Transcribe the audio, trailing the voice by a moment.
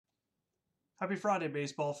Happy Friday,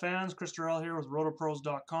 baseball fans. Chris Durrell here with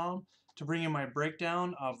RotoPros.com to bring you my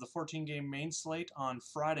breakdown of the 14-game main slate on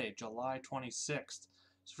Friday, July 26th.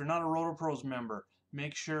 So if you're not a RotoPros member,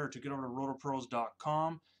 make sure to get over to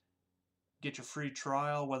RotoPros.com, get your free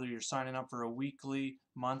trial, whether you're signing up for a weekly,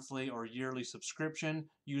 monthly, or yearly subscription.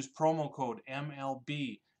 Use promo code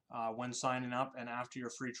MLB when signing up, and after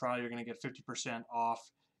your free trial, you're going to get 50%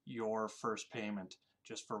 off your first payment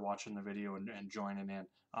just for watching the video and joining in.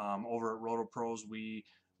 Over at RotoPros, we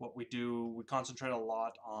concentrate a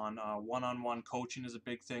lot on one-on-one coaching is a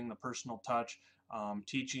big thing, the personal touch,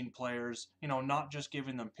 teaching players, not just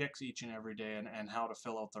giving them picks each and every day and how to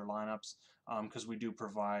fill out their lineups, because we do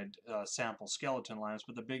provide sample skeleton lineups,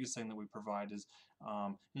 but the biggest thing that we provide is,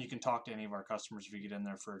 and you can talk to any of our customers if you get in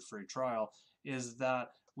there for a free trial, is that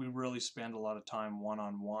we really spend a lot of time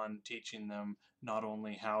one-on-one teaching them not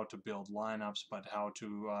only how to build lineups, but how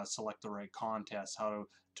to select the right contests, how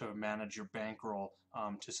to manage your bankroll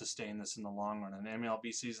to sustain this in the long run. And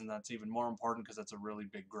MLB season, that's even more important because it's a really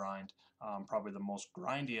big grind, probably the most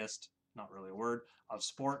grindiest, not really a word, of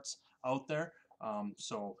sports out there.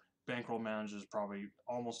 So bankroll management is probably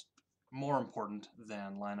almost more important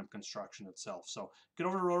than lineup construction itself. So get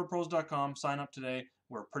over to rotopros.com, sign up today.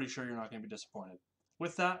 We're pretty sure you're not going to be disappointed.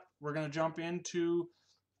 With that, we're going to jump into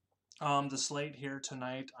the slate here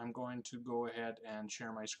tonight. I'm going to go ahead and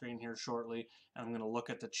share my screen here shortly, and I'm going to look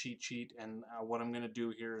at the cheat sheet, and what I'm going to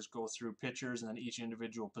do here is go through pitchers and then each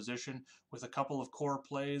individual position with a couple of core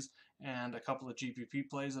plays and a couple of GPP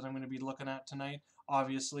plays that I'm going to be looking at tonight.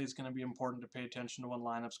 Obviously, it's going to be important to pay attention to when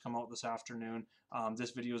lineups come out this afternoon.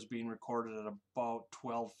 This video is being recorded at about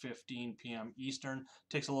 12:15 p.m. Eastern.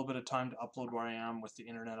 Takes a little bit of time to upload where I am with the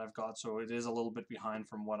internet I've got, so it is a little bit behind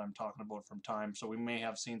from what I'm talking about from time. So we may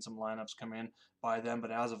have seen some lineups come in by then,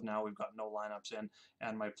 but as of now, we've got no lineups in,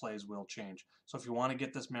 and my plays will change. So if you want to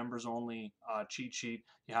get this members-only cheat sheet,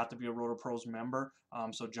 you have to be a RotoPros member.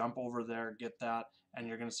 So jump over there, get that, and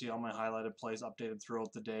you're going to see all my highlighted plays updated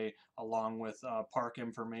throughout the day, along with park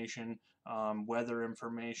information, weather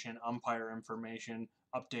information, umpire information,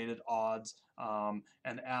 updated odds,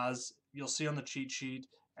 and as you'll see on the cheat sheet,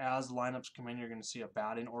 as lineups come in, you're going to see a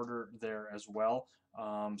batting order there as well.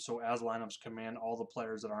 So as lineups come in, all the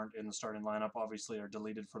players that aren't in the starting lineup obviously are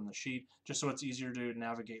deleted from the sheet, just so it's easier to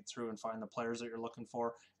navigate through and find the players that you're looking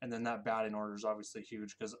for. And then that batting order is obviously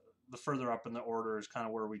huge because the further up in the order is kind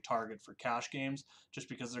of where we target for cash games, just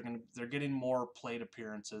because they're getting more plate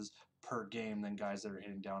appearances per game than guys that are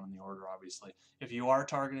hitting down in the order. Obviously, if you are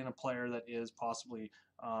targeting a player that is possibly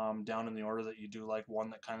down in the order that you do like, one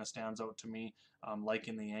that kind of stands out to me, like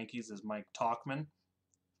in the Yankees, is Mike Tauchman.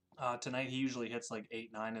 Tonight he usually hits like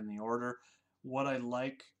 8-9 in the order. What I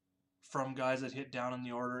like from guys that hit down in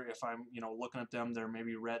the order, if I'm looking at them, they're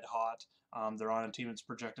maybe red hot, they're on a team that's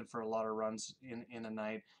projected for a lot of runs in a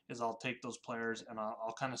night, is I'll take those players and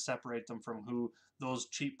I'll kind of separate them from those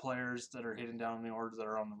cheap players that are hitting down in the order that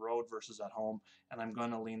are on the road versus at home, and I'm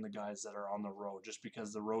going to lean the guys that are on the road, just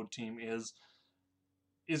because the road team is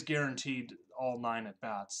guaranteed all 9 at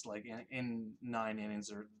bats. Like in 9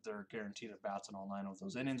 innings, they're guaranteed at bats in all 9 of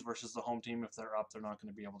those innings. Versus the home team, if they're up, they're not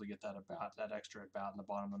going to be able to get that at bat, that extra at bat in the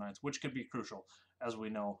bottom of the ninth, which could be crucial, as we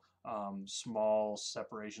know. Small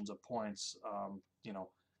separations of points,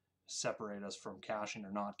 separate us from cashing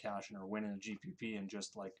or not cashing or winning a GPP and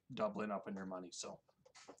just like doubling up on your money. So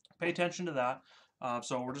pay attention to that.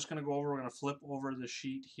 So we're just going to go over. We're going to flip over the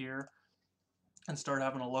sheet here and start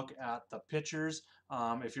having a look at the pitchers.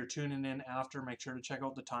 If you're tuning in after, make sure to check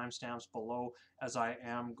out the timestamps below, as I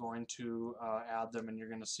am going to add them, and you're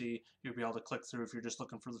going to see, you'll be able to click through. If you're just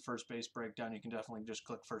looking for the first base breakdown, you can definitely just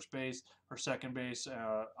click first base or second base,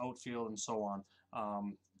 outfield, and so on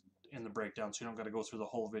in the breakdown, so you don't got to go through the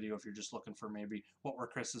whole video if you're just looking for maybe what were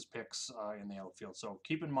Chris's picks in the outfield. So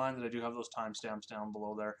keep in mind that I do have those timestamps down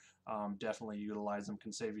below there. Definitely utilize them,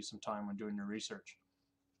 can save you some time when doing your research.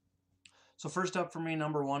 So first up for me,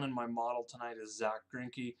 number 1 in my model tonight is Zach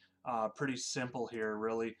Greinke. Pretty simple here,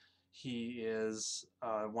 really. He is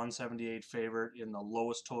 178 favorite in the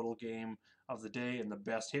lowest total game of the day in the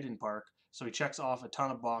best hitting park. So he checks off a ton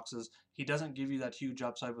of boxes. He doesn't give you that huge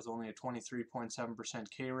upside with only a 23.7%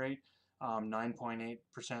 K rate,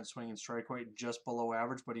 9.8% swing and strike rate, just below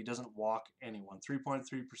average, but he doesn't walk anyone.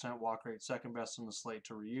 3.3% walk rate, second best on the slate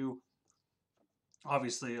to Ryu.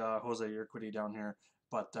 Obviously, Jose Urquidy down here,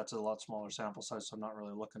 but that's a lot smaller sample size, so I'm not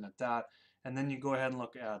really looking at that. And then you go ahead and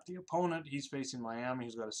look at the opponent. He's facing Miami,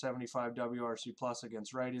 who's got a 75 WRC plus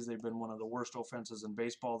against righties. They've been one of the worst offenses in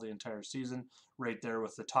baseball the entire season, right there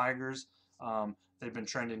with the Tigers. They've been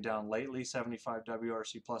trending down lately, 75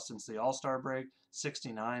 WRC plus since the All-Star break,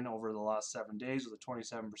 69 over the last 7 days with a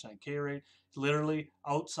 27% K rate. Literally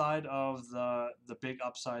outside of the big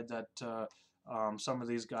upside that some of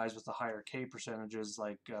these guys with the higher K percentages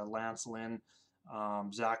like Lance Lynn,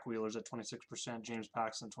 Zach Wheeler's at 26%, James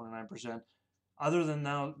Paxton 29%. Other than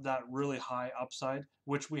that really high upside,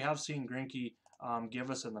 which we have seen Greinke give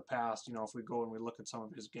us in the past, if we go and we look at some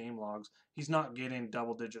of his game logs, he's not getting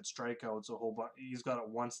double-digit strikeouts a whole bunch. He's got it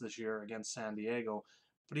once this year against San Diego,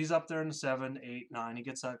 but he's up there in the 7, 8, 9. He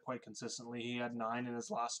gets that quite consistently. He had 9 in his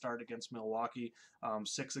last start against Milwaukee,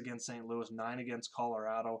 6 against St. Louis, 9 against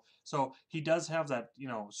Colorado. So he does have that,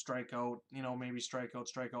 strikeout, maybe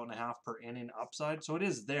strikeout and a half per inning upside. So it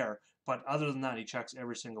is there. But other than that, he checks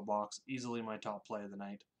every single box. Easily my top play of the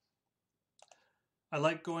night. I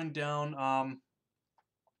like going down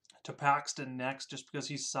to Paxton next just because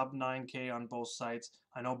he's sub 9K on both sites.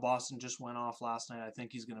 I know Boston just went off last night. I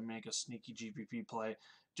think he's going to make a sneaky GPP play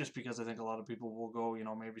just because I think a lot of people will go,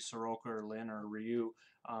 maybe Soroka or Lynn or Ryu.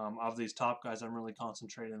 Of these top guys, I'm really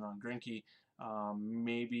concentrating on Greinke.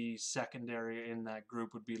 Maybe secondary in that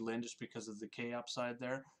group would be Lynn just because of the K upside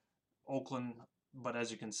there. Oakland, but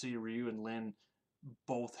as you can see, Ryu and Lynn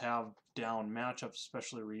both have down matchups,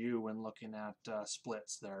 especially Ryu when looking at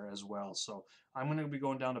splits there as well. So I'm going to be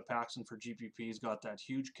going down to Paxton for GPP. He's got that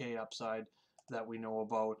huge K upside that we know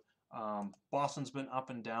about. Boston's been up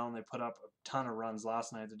and down. They put up a ton of runs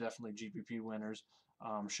last night. They're definitely GPP winners.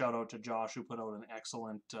 Shout out to Josh who put out an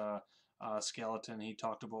excellent skeleton. He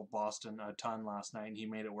talked about Boston a ton last night, and he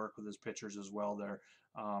made it work with his pitchers as well there.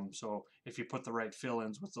 So if you put the right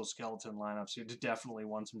fill-ins with those skeleton lineups, you definitely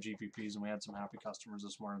won some GPPs, and we had some happy customers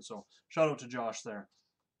this morning. So shout out to Josh there.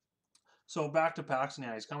 So back to Paxton.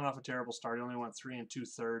 Yeah, he's coming off a terrible start. He only went 3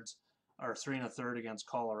 2/3 or 3 1/3 against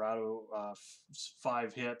Colorado.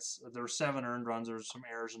 5 hits. There were 7 earned runs. There were some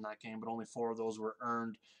errors in that game, but only 4 of those were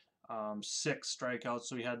earned. 6 strikeouts.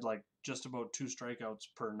 So he had like just about 2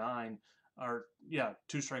 strikeouts per 9. Or yeah,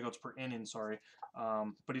 2 strikeouts per inning, sorry.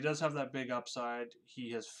 But he does have that big upside.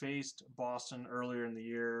 He has faced Boston earlier in the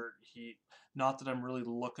year. Not that I'm really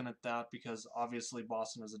looking at that because obviously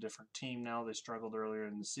Boston is a different team now. They struggled earlier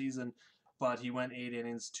in the season, but he went 8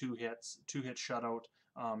 innings, 2 hit shutout,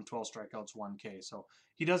 12 strikeouts, 1K. So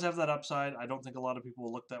he does have that upside. I don't think a lot of people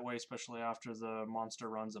will look that way, especially after the monster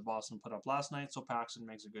runs that Boston put up last night. So Paxton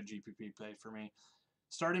makes a good GPP play for me.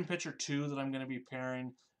 Starting pitcher 2 that I'm going to be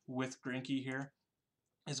pairing with Greinke here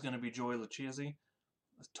is going to be Joey Lucchesi.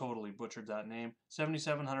 I totally butchered that name.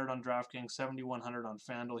 7,700 on DraftKings, 7,100 on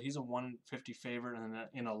FanDuel. He's a 150 favorite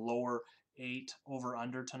in a lower 8 over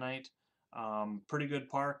under tonight. Pretty good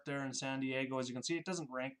park there in San Diego. As you can see, it doesn't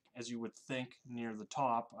rank as you would think near the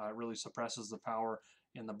top. It really suppresses the power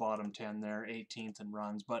in the bottom 10 there, 18th in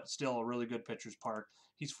runs, but still a really good pitcher's park.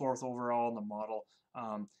 He's 4th overall in the model.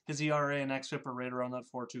 His ERA and xFIP are right around that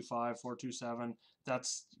 4.25, 4.27.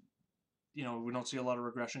 That's, we don't see a lot of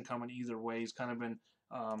regression coming either way. He's kind of been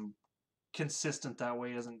consistent that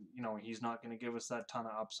way. He's not going to give us that ton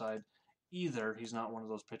of upside either. He's not one of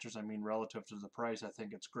those pitchers. Relative to the price, I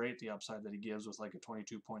think it's great the upside that he gives with like a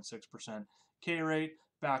 22.6% K rate,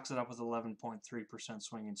 backs it up with 11.3%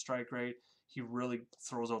 swinging strike rate. He really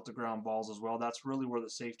throws out the ground balls as well. That's really where the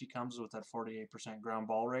safety comes with that 48% ground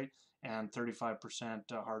ball rate and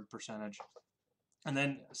 35% hard percentage. And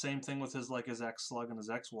then same thing with his X slug and his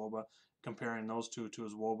X WOBA. Comparing those two to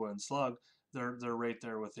his WOBA and slug, they're right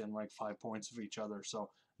there within like 5 points of each other. So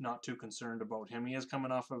not too concerned about him. He is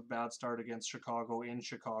coming off a bad start against Chicago in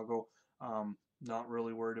Chicago. Not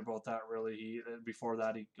really worried about that really. Before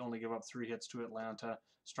that he only gave up 3 hits to Atlanta,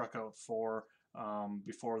 struck out 4.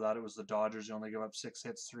 Before that it was the Dodgers. He only gave up 6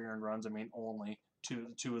 hits, 3 earned runs. Only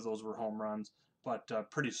two of those were home runs, but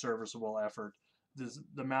pretty serviceable effort.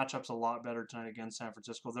 The matchup's a lot better tonight against San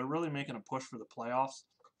Francisco. They're really making a push for the playoffs,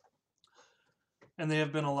 and they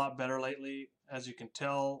have been a lot better lately, as you can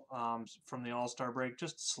tell from the All-Star break,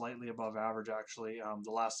 just slightly above average, actually.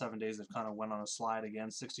 The last 7 days, they've kind of went on a slide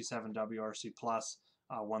again, 67 WRC plus,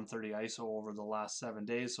 130 ISO over the last 7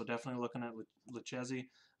 days. So definitely looking at Lucchesi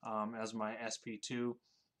as my SP2.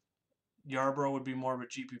 Yarbrough would be more of a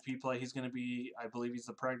GPP play. He's going to be, I believe he's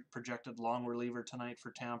the projected long reliever tonight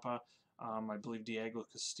for Tampa. I believe Diego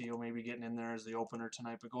Castillo may be getting in there as the opener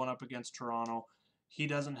tonight, but going up against Toronto, he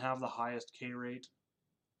doesn't have the highest K rate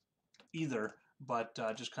either, but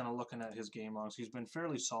just kind of looking at his game logs, he's been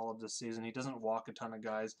fairly solid this season. He doesn't walk a ton of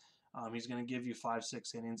guys. He's going to give you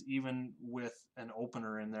 5-6 innings, even with an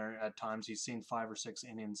opener in there at times. He's seen 5 or 6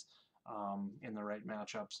 innings in the right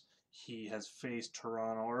matchups. He has faced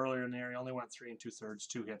Toronto earlier in the year. He only went 3 2/3,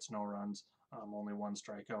 2 hits, no runs, only 1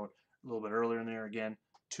 strikeout. a little bit earlier in there. Again,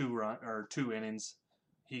 2 innings.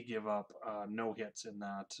 He gave up no hits in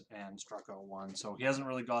that and struck out 1. So he hasn't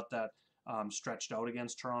really got that stretched out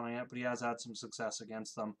against Toronto yet, but he has had some success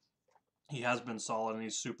against them. He has been solid, and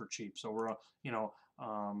he's super cheap. So we're,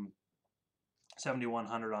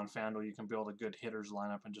 7,100 on FanDuel, you can build a good hitters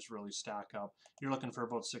lineup and just really stack up. You're looking for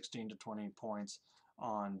about 16 to 20 points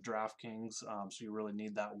on DraftKings, so you really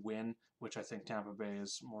need that win, which I think Tampa Bay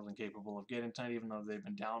is more than capable of getting tonight, even though they've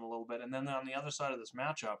been down a little bit. And then on the other side of this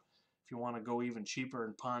matchup, if you want to go even cheaper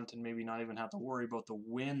and punt and maybe not even have to worry about the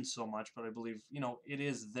win so much, but I believe, it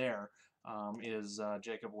is there, is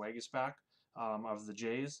Jacob Wagesback of the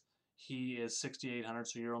Jays. He is 6,800,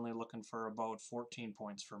 so you're only looking for about 14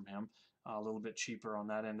 points from him. A little bit cheaper on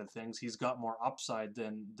that end of things. He's got more upside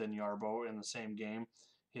than Yarbrough in the same game.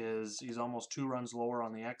 He's almost 2 runs lower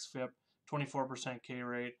on the xFIP, 24% K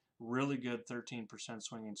rate, really good 13%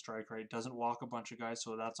 swinging strike rate. Doesn't walk a bunch of guys,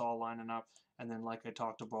 so that's all lining up. And then, like I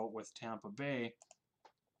talked about with Tampa Bay,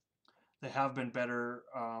 they have been better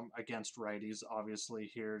against righties. Obviously,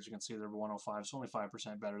 here as you can see, they're 105, so only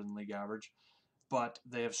 5% better than league average. But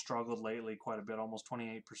they have struggled lately quite a bit, almost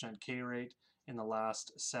 28% K rate in the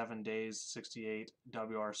last 7 days, 68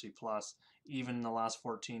 WRC plus. Even in the last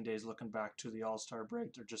 14 days, looking back to the All-Star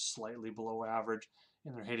break, they're just slightly below average.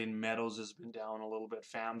 And their hitting, Meadows has been down a little bit,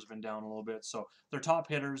 Pham's been down a little bit. So their top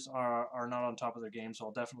hitters are not on top of their game, so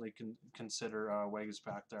I'll definitely consider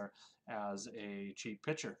Wagesback there as a cheap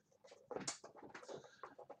pitcher.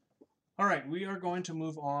 All right, we are going to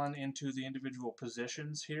move on into the individual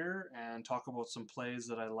positions here and talk about some plays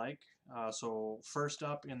that I like. So first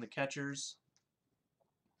up in the catchers,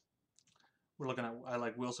 we're looking at, I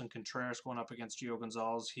like Wilson Contreras going up against Gio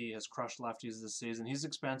Gonzalez. He has crushed lefties this season. He's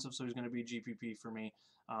expensive, so he's going to be GPP for me.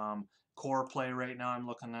 Core play right now, I'm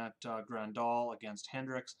looking at Grandal against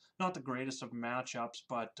Hendricks. Not the greatest of matchups,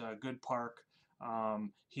 but good park.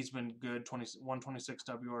 He's been good, 126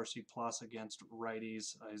 WRC plus against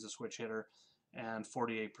righties. He's a switch hitter, and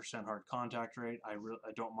 48% hard contact rate. I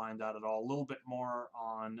don't mind that at all. A little bit more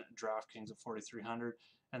on DraftKings at 4,300.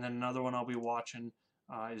 And then another one I'll be watching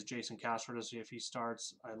is Jason Castro to see if he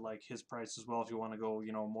starts. I like his price as well if you want to go,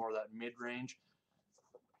 more of that mid-range.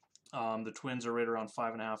 The Twins are right around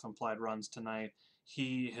 5.5 implied runs tonight.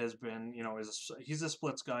 He has been, he's a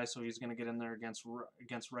splits guy, so he's going to get in there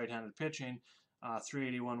against right-handed pitching.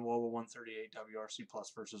 381 WOBA, 138 WRC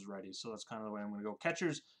plus versus righties. So that's kind of the way I'm going to go.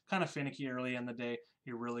 Catchers kind of finicky early in the day.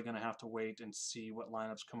 You're really going to have to wait and see what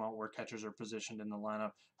lineups come out, where catchers are positioned in the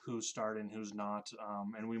lineup, who's starting, who's not,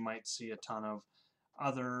 and we might see a ton of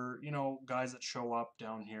other, guys that show up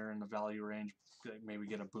down here in the value range, maybe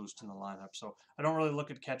get a boost in the lineup. So I don't really look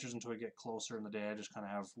at catchers until we get closer in the day. I just kind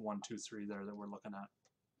of have 1, 2, 3 there that we're looking at.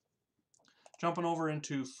 Jumping over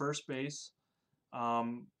into first base,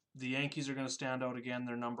 the Yankees are going to stand out again.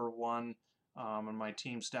 They're number 1, and my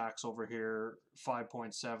team stacks over here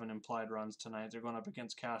 5.7 implied runs tonight. They're going up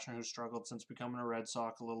against Cashner, who struggled since becoming a Red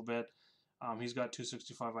Sox a little bit. He's got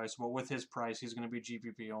 265 ISO, but with his price, he's going to be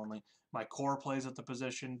GPP only. My core plays at the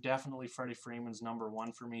position, definitely Freddie Freeman's number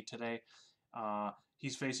 1 for me today.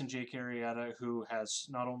 He's facing Jake Arrieta, who has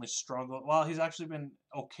not only struggled, well, he's actually been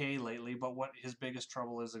okay lately, but what his biggest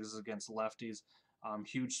trouble is against lefties.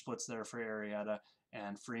 Huge splits there for Arrieta,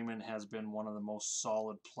 and Freeman has been one of the most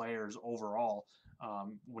solid players overall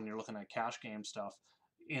when you're looking at cash game stuff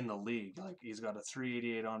in the league. Like, he's got a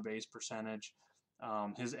 388 on base percentage.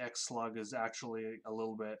 His X slug is actually a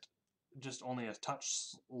little bit, just only a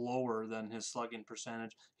touch lower than his slugging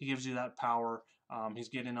percentage. He gives you that power. He's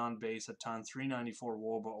getting on base a ton, 394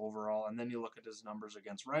 WOBA overall. And then you look at his numbers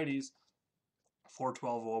against righties,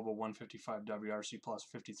 412 WOBA, 155 WRC plus,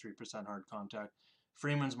 53% hard contact.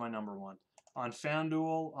 Freeman's my number 1. On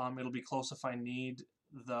FanDuel, it'll be close if I need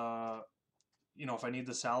the, if I need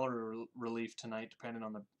the salary relief tonight, depending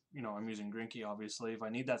on the, I'm using Greinke, obviously. If I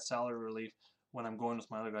need that salary relief when I'm going with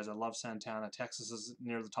my other guys, I love Santana. Texas is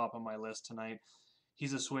near the top of my list tonight.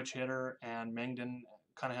 He's a switch hitter, and Mengden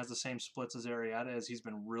kind of has the same splits as Arrieta, as he's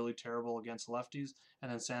been really terrible against lefties. And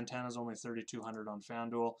then Santana's only 3,200 on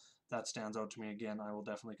FanDuel. That stands out to me again. I will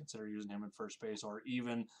definitely consider using him in first base or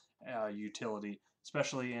even utility,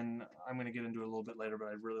 especially in, I'm going to get into it a little bit later, but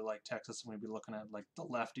I really like Texas. I'm going to be looking at like the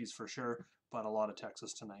lefties for sure, but a lot of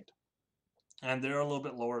Texas tonight. And they're a little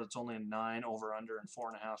bit lower. It's only a 9 over under and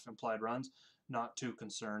 4.5 implied runs. Not too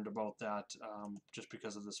concerned about that just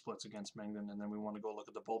because of the splits against Mengden. And then we want to go look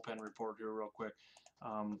at the bullpen report here real quick.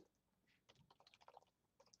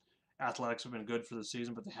 Athletics have been good for the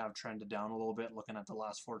season, but they have trended down a little bit looking at the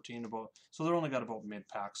last 14. So they're only got about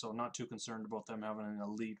mid-pack, so not too concerned about them having an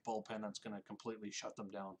elite bullpen that's going to completely shut them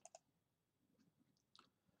down.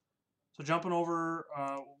 So jumping over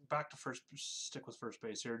back to first, stick with first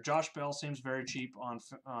base here. Josh Bell seems very cheap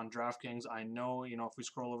on DraftKings. I know, if we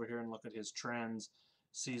scroll over here and look at his trends,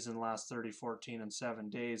 season last 30, 14, and 7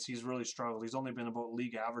 days, he's really struggled. He's only been about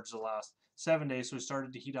league average the last 7 days, so he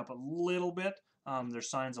started to heat up a little bit. There's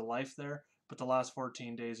signs of life there, but the last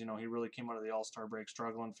 14 days, he really came out of the All-Star break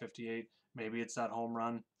struggling, 58. Maybe it's that home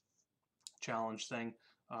run challenge thing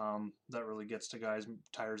that really gets to guys,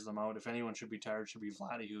 tires them out. If anyone should be tired, it should be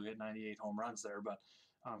Vladdy, who hit 98 home runs there, but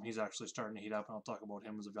he's actually starting to heat up, and I'll talk about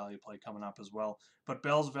him as a value play coming up as well. But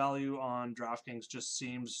Bell's value on DraftKings just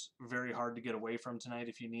seems very hard to get away from tonight.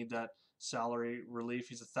 If you need that salary relief,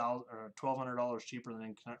 he's $1,200 cheaper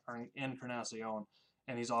than Encarnacion,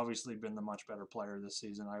 and he's obviously been the much better player this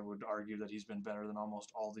season. I would argue that he's been better than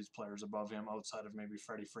almost all these players above him, outside of maybe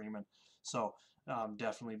Freddie Freeman. So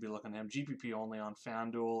definitely be looking at him. GPP only on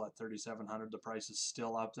FanDuel at 3,700. The price is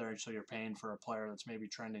still up there, so you're paying for a player that's maybe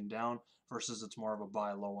trending down versus it's more of a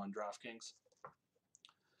buy low on DraftKings.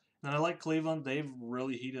 And I like Cleveland. They've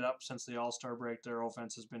really heated up since the All-Star break. Their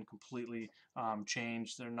offense has been completely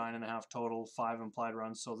changed. They're 9.5 total, 5 implied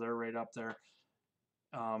runs, so they're right up there.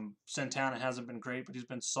 Santana hasn't been great, but he's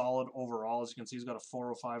been solid overall. As you can see, he's got a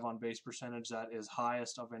 405 on base percentage. That is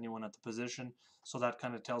highest of anyone at the position. So that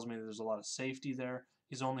kind of tells me that there's a lot of safety there.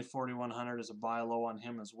 He's only 4,100 as a buy low on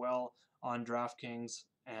him as well on DraftKings.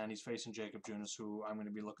 And he's facing Jacob Junis, who I'm going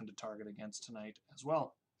to be looking to target against tonight as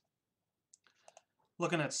well.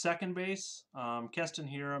 Looking at second base, Keston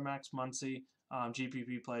Hiura, Max Muncy,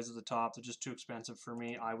 GPP plays at the top. They're just too expensive for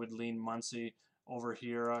me. I would lean Muncy over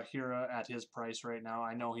Hiura. Hiura at his price right now.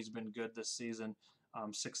 I know he's been good this season.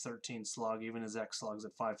 613 slug, even his X slug's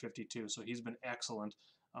at 552. So he's been excellent,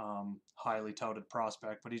 highly touted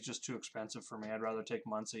prospect, but he's just too expensive for me. I'd rather take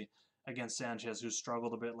Muncy against Sanchez, who's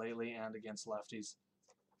struggled a bit lately, and against lefties.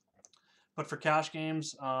 But for cash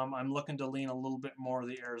games, I'm looking to lean a little bit more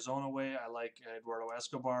the Arizona way. I like Eduardo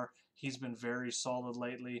Escobar. He's been very solid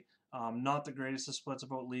lately. Not the greatest of splits,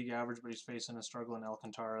 about league average, but he's facing a struggling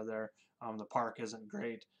Alcantara there. The park isn't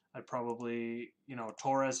great. I'd probably,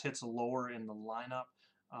 Torres hits lower in the lineup,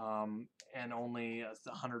 and only a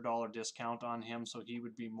 $100 discount on him, so he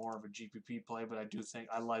would be more of a GPP play. But I do think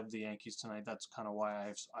I like the Yankees tonight. That's kind of why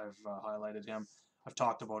I've highlighted him. I've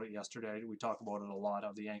talked about it yesterday. We talk about it a lot,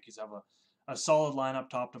 how the Yankees have a solid lineup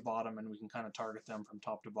top to bottom, and we can kind of target them from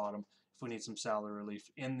top to bottom if we need some salary relief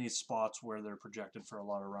in these spots where they're projected for a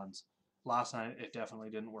lot of runs. Last night, it definitely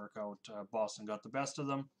didn't work out. Boston got the best of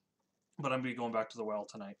them, but I'm going to be going back to the well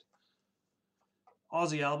tonight.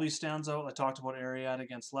 Ozzie Albies stands out. I talked about Arrieta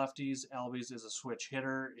against lefties. Albies is a switch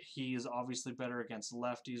hitter. He is obviously better against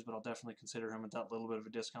lefties, but I'll definitely consider him at that little bit of a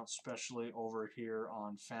discount, especially over here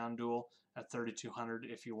on FanDuel at 3,200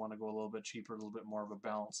 if you want to go a little bit cheaper, a little bit more of a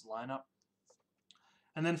balanced lineup.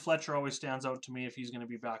 And then Fletcher always stands out to me if he's going to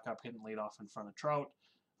be back up hitting leadoff in front of Trout.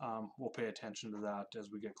 We'll pay attention to that as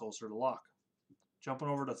we get closer to lock. Jumping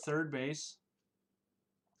over to third base,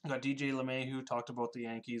 I got DJ LeMahieu. Talked about the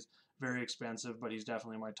Yankees. Very expensive, but he's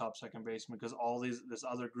definitely my top second baseman because all this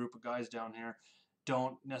other group of guys down here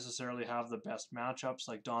don't necessarily have the best matchups.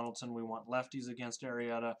 Like Donaldson, we want lefties against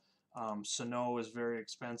Arrieta. Sano is very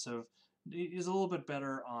expensive. He's a little bit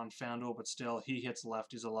better on FanDuel, but still, he hits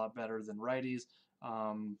lefties a lot better than righties.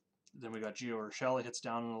 Then we got Gio Urshela hits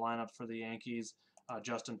down in the lineup for the Yankees.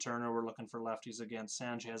 Justin Turner, we're looking for lefties against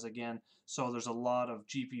Sanchez again. So there's a lot of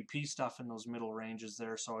GPP stuff in those middle ranges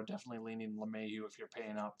there. So I'm definitely leaning LeMahieu if you're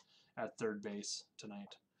paying up at third base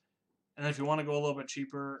tonight. And if you want to go a little bit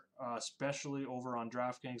cheaper, especially over on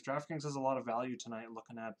DraftKings, DraftKings has a lot of value tonight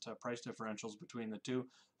looking at price differentials between the two.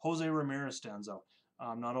 Jose Ramirez stands out.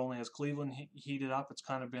 Not only has Cleveland heated up, it's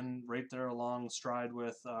kind of been right there along stride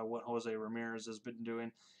with what Jose Ramirez has been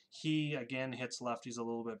doing. He, again, hits lefties a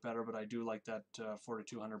little bit better, but I do like that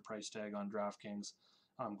 4,200 price tag on DraftKings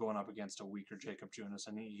going up against a weaker Jacob Junis,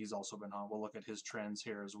 and he's also been hot. We'll look at his trends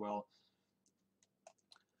here as well.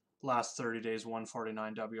 Last 30 days,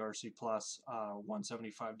 149 WRC plus,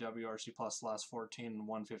 175 WRC plus last 14, and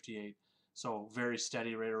 158. So very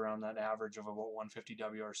steady right around that average of about 150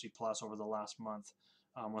 WRC plus over the last month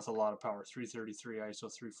with a lot of power. 333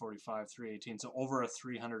 ISO, 345, 318. So over a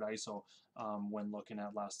 300 ISO when looking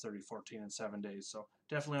at last 30, 14, and 7 days. So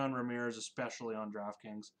definitely on Ramirez, especially on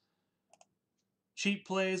DraftKings. Cheap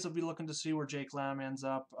plays, I'll be looking to see where Jake Lamb ends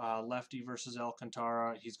up. Lefty versus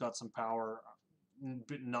Alcantara. He's got some power,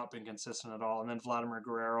 not been consistent at all. And then Vladimir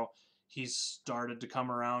Guerrero. He's started to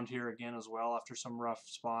come around here again as well after some rough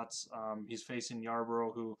spots. He's facing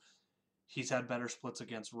Yarborough, who He's had better splits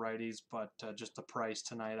against righties, but just the price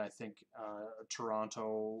tonight, I think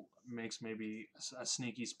Toronto makes maybe a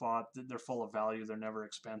sneaky spot. They're full of value. They're never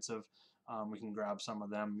expensive. We can grab some of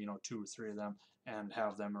them, 2 or 3 of them, and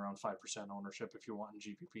have them around 5% ownership if you want in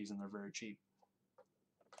GPPs, and they're very cheap.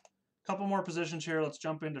 Couple more positions here. Let's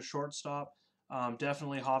jump into shortstop.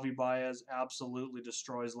 Definitely Javi Baez absolutely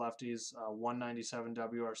destroys lefties. 197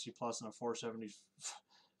 WRC plus and a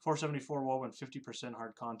 474 WOBA and 50%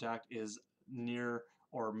 hard contact is near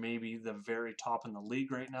or maybe the very top in the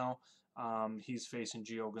league right now. He's facing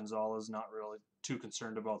Gio Gonzalez. Not really too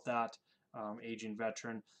concerned about that. Aging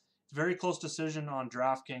veteran. Very close decision on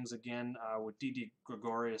DraftKings again with Didi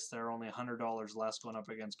Gregorius there, only $100 less going up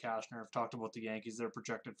against Cashner. I've talked about the Yankees. They're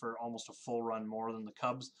projected for almost a full run more than the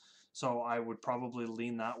Cubs, so I would probably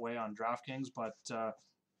lean that way on DraftKings, but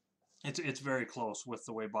it's very close with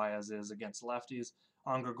the way Baez is against lefties.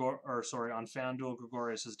 On FanDuel,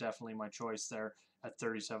 Gregorius is definitely my choice there at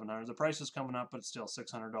 $3,700. The price is coming up, but still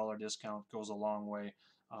 $600 discount goes a long way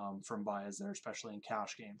from Baez there, especially in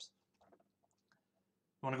cash games.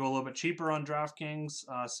 Want to go a little bit cheaper on DraftKings,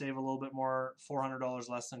 save a little bit more, $400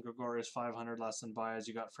 less than Gregorius, $500 less than Baez.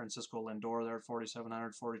 You got Francisco Lindor there,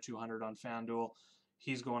 $4,700, $4,200 on FanDuel.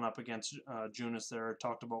 He's going up against Junis there.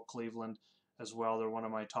 Talked about Cleveland as well. They're one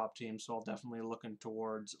of my top teams, so I'll definitely looking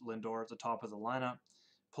towards Lindor at the top of the lineup.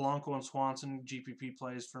 Polanco and Swanson, GPP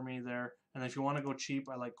plays for me there. And if you want to go cheap,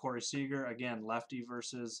 I like Corey Seager. Again, lefty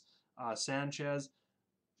versus Sanchez.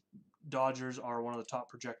 Dodgers are one of the top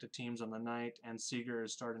projected teams on the night, and Seager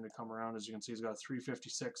is starting to come around. As you can see, he's got a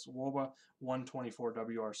 356 WOBA, 124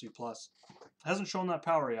 WRC plus. Hasn't shown that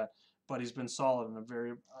power yet, but he's been solid and a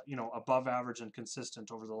very, above average and consistent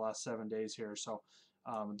over the last 7 days here. So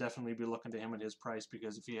definitely be looking to him at his price,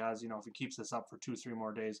 because if he has, if he keeps this up for 2-3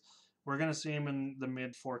 more days, we're going to see him in the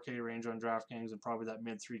mid 4K range on DraftKings and probably that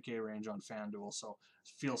mid 3K range on FanDuel. So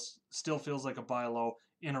still feels like a buy low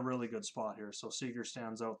in a really good spot here. So Seager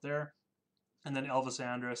stands out there. And then Elvis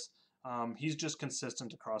Andrus, he's just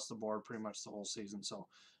consistent across the board pretty much the whole season. So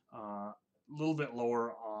a little bit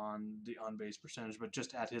lower on the on-base percentage, but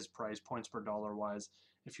just at his price, points per dollar wise,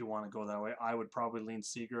 if you want to go that way, I would probably lean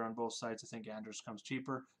Seager on both sides. I think Andrus comes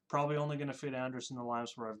cheaper. Probably only going to fit Andrus in the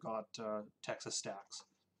lineups where I've got Texas stacks.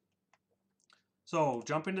 So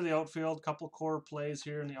jump into the outfield. Couple core plays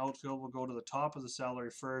here in the outfield. We'll go to the top of the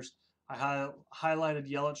salary first. I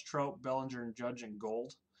highlighted Yelich, Trout, Bellinger, and Judge in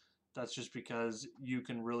gold. That's just because you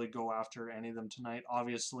can really go after any of them tonight.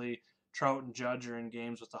 Obviously, Trout and Judge are in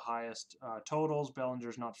games with the highest totals.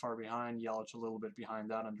 Bellinger's not far behind. Yelich a little bit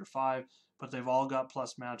behind that, under 5. But they've all got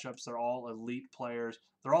plus matchups. They're all elite players.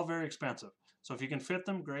 They're all very expensive. So if you can fit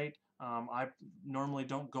them, great. I normally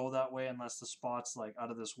don't go that way unless the spot's like out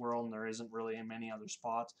of this world and there isn't really many other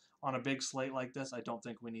spots. On a big slate like this, I don't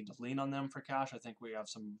think we need to lean on them for cash. I think we have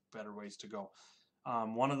some better ways to go.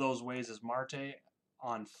 One of those ways is Marte.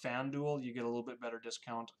 On FanDuel, you get a little bit better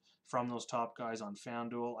discount from those top guys on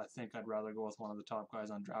FanDuel. I think I'd rather go with one of the top guys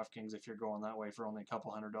on DraftKings if you're going that way for only a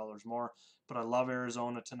couple $100 more. But I love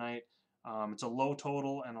Arizona tonight. It's a low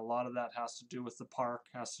total, and a lot of that has to do with the park,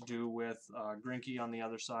 has to do with Greinke on the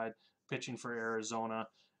other side, pitching for Arizona.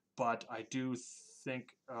 But I do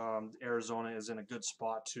think Arizona is in a good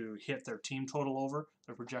spot to hit their team total over.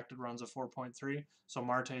 Their projected runs of 4.3. So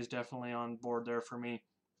Marte is definitely on board there for me.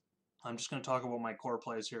 I'm just going to talk about my core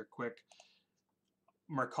plays here quick.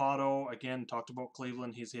 Mercado, again, talked about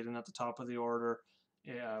Cleveland. He's hitting at the top of the order.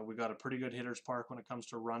 We got a pretty good hitter's park when it comes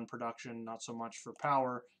to run production, not so much for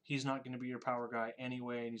power. He's not going to be your power guy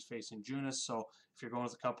anyway, and he's facing Junis. So if you're going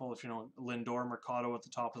with a couple, if Lindor, Mercado at the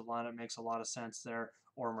top of the lineup makes a lot of sense there,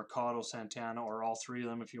 or Mercado, Santana, or all three of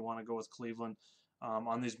them if you want to go with Cleveland.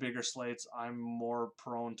 On these bigger slates, I'm more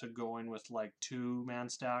prone to going with like 2-man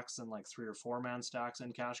stacks than like 3 or 4-man stacks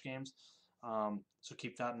in cash games. So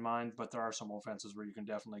keep that in mind. But there are some offenses where you can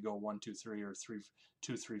definitely go 1, 2, 3 or 3,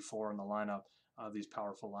 2, 3, 4 in the lineup. These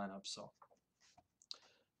powerful lineups. So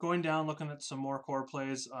going down, looking at some more core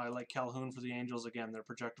plays, I like Calhoun for the Angels. Again, they're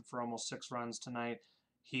projected for almost 6 runs tonight.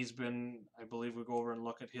 He's been, I believe we go over and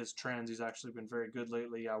look at his trends. He's actually been very good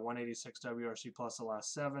lately. 186 WRC plus the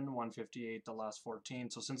last 7, 158 the last 14.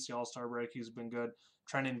 So since the All-Star break, he's been good.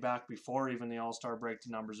 Trending back before even the All-Star break,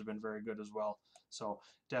 the numbers have been very good as well. So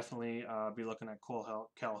definitely be looking at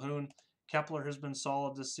Calhoun. Kepler has been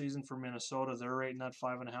solid this season for Minnesota. They're rating at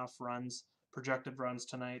 5.5 runs, projected runs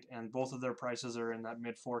tonight, and both of their prices are in that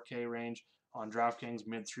mid 4K range on DraftKings,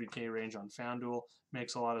 mid 3K range on FanDuel.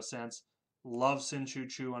 Makes a lot of sense. Love Sin-Chu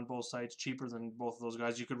Chu on both sides, cheaper than both of those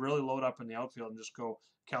guys. You could really load up in the outfield and just go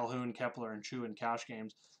Calhoun, Kepler, and Chu in cash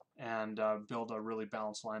games and build a really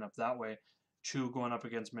balanced lineup that way. Chu going up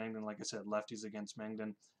against Mangden. Like I said, lefties against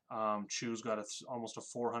Mangden. Chu's got almost a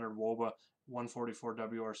 400 WOBA, 144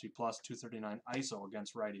 WRC plus, 239 ISO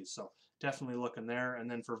against righties. So definitely looking there. And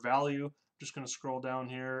then for value, just going to scroll down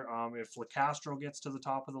here. If LeCastro gets to the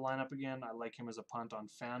top of the lineup again, I like him as a punt on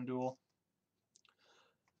FanDuel.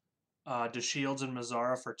 DeShields and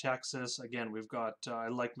Mazzara for Texas. Again, we've got, I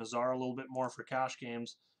like Mazzara a little bit more for cash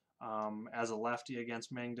games as a lefty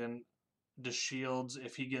against Mangden. DeShields,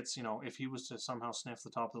 if he gets, if he was to somehow sniff the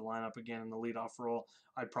top of the lineup again in the leadoff role,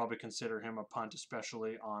 I'd probably consider him a punt,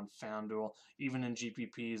 especially on FanDuel, even in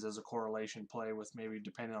GPPs as a correlation play with maybe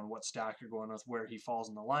depending on what stack you're going with, where he falls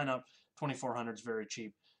in the lineup. 2,400 is very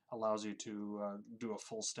cheap, allows you to do a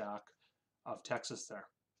full stack of Texas there.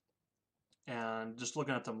 And just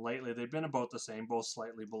looking at them lately, they've been about the same, both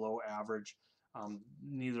slightly below average.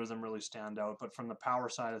 Neither of them really stand out, but from the power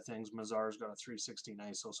side of things, Mazzar's got a 316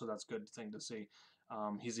 ISO, so that's a good thing to see.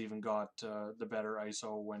 He's even got the better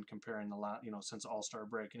ISO when comparing since All-Star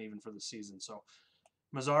break and even for the season. So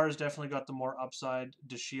Mazzar's definitely got the more upside.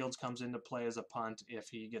 DeShields comes into play as a punt if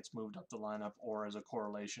he gets moved up the lineup, or as a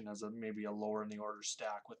correlation as maybe a lower in the order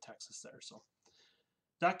stack with Texas there. So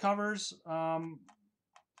that covers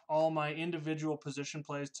all my individual position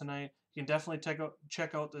plays tonight. You can definitely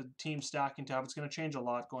check out the team stacking tab. It's going to change a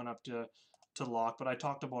lot going up to lock, but I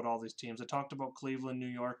talked about all these teams. I talked about Cleveland, New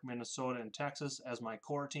York, Minnesota, and Texas as my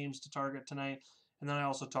core teams to target tonight. And then I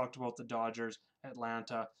also talked about the Dodgers,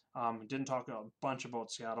 Atlanta. Didn't talk a bunch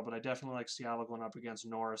about Seattle, but I definitely like Seattle going up against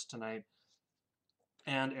Norris tonight,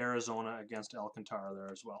 and Arizona against Alcantara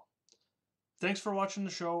there as well. Thanks for watching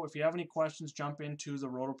the show. If you have any questions, jump into the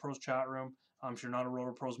RotoPros chat room. If you're not a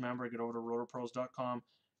RotoPros member, get over to rotopros.com,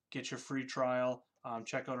 get your free trial,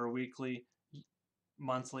 check out our weekly,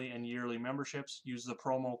 monthly, and yearly memberships. Use the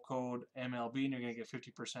promo code MLB, and you're going to get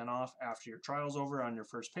 50% off after your trial's over on your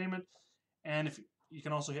first payment. And if you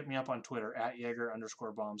can also hit me up on Twitter, at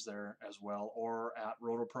Jaeger_bombs there as well, or at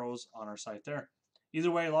RotoPros on our site there.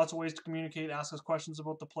 Either way, lots of ways to communicate. Ask us questions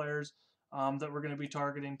about the players that we're going to be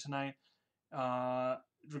targeting tonight.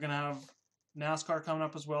 We're going to have NASCAR coming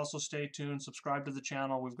up as well, so stay tuned. Subscribe to the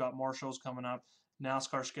channel. We've got more shows coming up.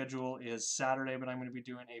 NASCAR schedule is Saturday, but I'm going to be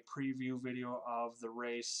doing a preview video of the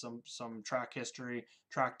race, some track history,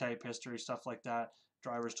 track type history, stuff like that,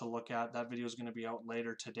 drivers to look at. That video is going to be out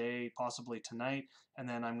later today, possibly tonight, and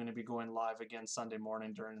then I'm going to be going live again Sunday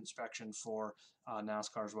morning during inspection for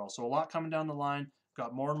NASCAR as well. So a lot coming down the line.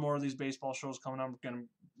 Got more and more of these baseball shows coming up. We're going to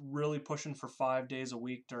really pushing for 5 days a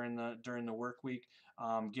week during the work week.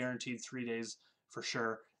 Guaranteed 3 days for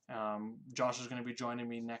sure. Josh is going to be joining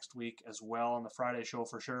me next week as well on the Friday show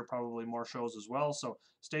for sure. Probably more shows as well. So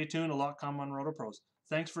stay tuned. A lot coming on RotoPros.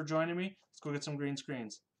 Thanks for joining me. Let's go get some green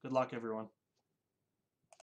screens. Good luck, everyone.